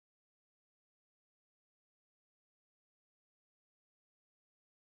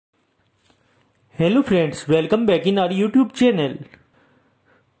Hello friends, welcome back in our YouTube channel.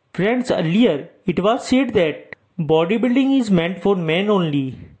 Friends, earlier it was said that bodybuilding is meant for men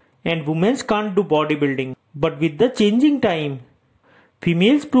only and women can't do bodybuilding. But with the changing time,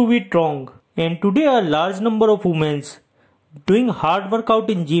 females prove it wrong, and today a large number of women doing hard workout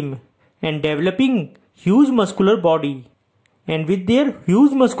in gym and developing huge muscular body. And with their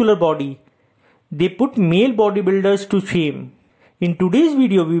huge muscular body, they put male bodybuilders to shame. In today's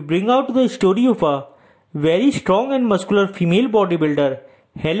video, we bring out the story of a very strong and muscular female bodybuilder,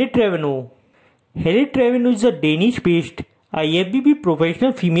 Trevino. Trevino is a Danish-based Ifbb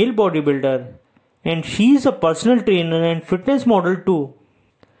professional female bodybuilder, and she is a personal trainer and fitness model too.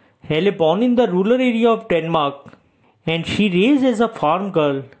 Born in the rural area of Denmark, and she raised as a farm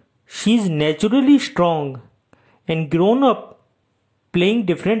girl. She is naturally strong and grown up playing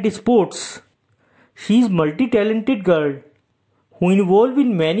different sports. She is multi-talented girl who involved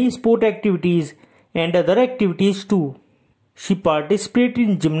in many sport activities and other activities too. She participated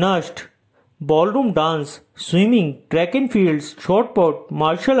in gymnastics, ballroom dance, swimming, track and fields, shot put,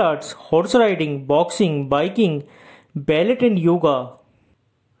 martial arts, horse riding, boxing, biking, ballet and yoga.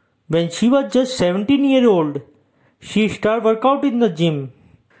 When she was just 17 years old, she started workout in the gym.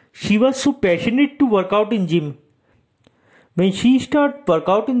 She was so passionate to work out in gym. When she started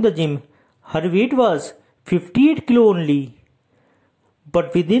workout in the gym, her weight was 58 kg only.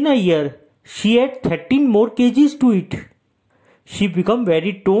 But within a year, she had 13 more kgs to it. She became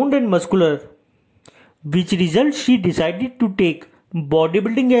very toned and muscular, which result she decided to take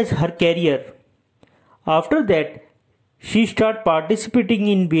bodybuilding as her career. After that, she started participating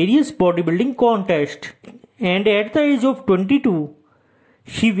in various bodybuilding contests, and at the age of 22,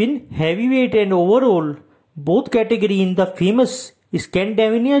 she won heavyweight and overall both category in the famous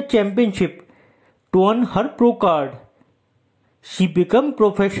Scandinavian Championship to earn her pro card. She became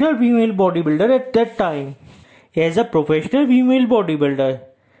professional female bodybuilder at that time. As a professional female bodybuilder,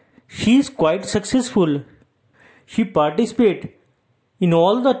 she is quite successful. She participates in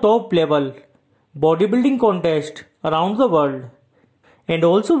all the top level bodybuilding contests around the world and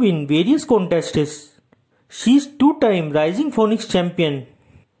also win various contests. She is two-time Rising Phoenix champion.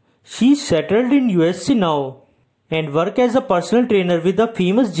 She is settled in USA now and work as a personal trainer with a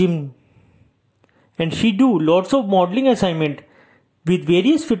famous gym. And she do lots of modeling assignment with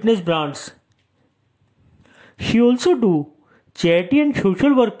various fitness brands. She also do charity and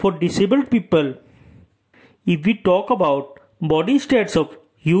social work for disabled people. If we talk about body stats of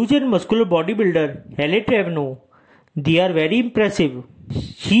huge and muscular bodybuilder Trevino, they are very impressive.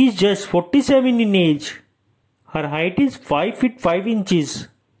 She is just 47 in age. Her height is 5 feet 5 inches.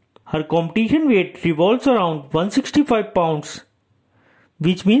 Her competition weight revolves around 165 pounds,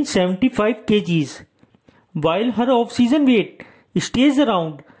 which means 75 kgs, while her off-season weight stays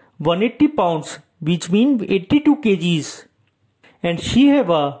around 180 pounds, which means 82 kgs, and she have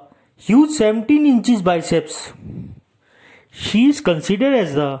a huge 17 inches biceps. She is considered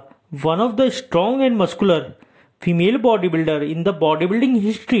as one of the strong and muscular female bodybuilder in the bodybuilding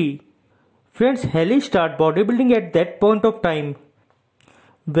history. Friends, Haley started bodybuilding at that point of time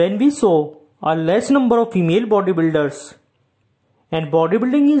when we saw a less number of female bodybuilders, and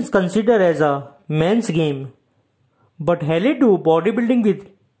bodybuilding is considered as a man's game. But Haley do bodybuilding with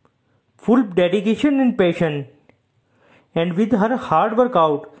full dedication and passion, and with her hard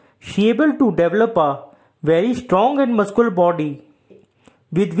workout, she able to develop a very strong and muscular body,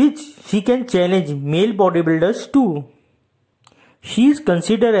 with which she can challenge male bodybuilders too. She is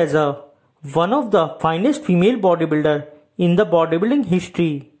considered as one of the finest female bodybuilder in the bodybuilding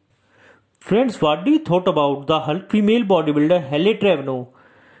history. Friends, what do you thought about the Hulk female bodybuilder Trevino?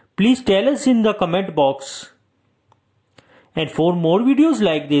 Please tell us in the comment box. And for more videos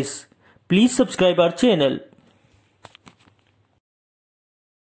like this, please subscribe our channel.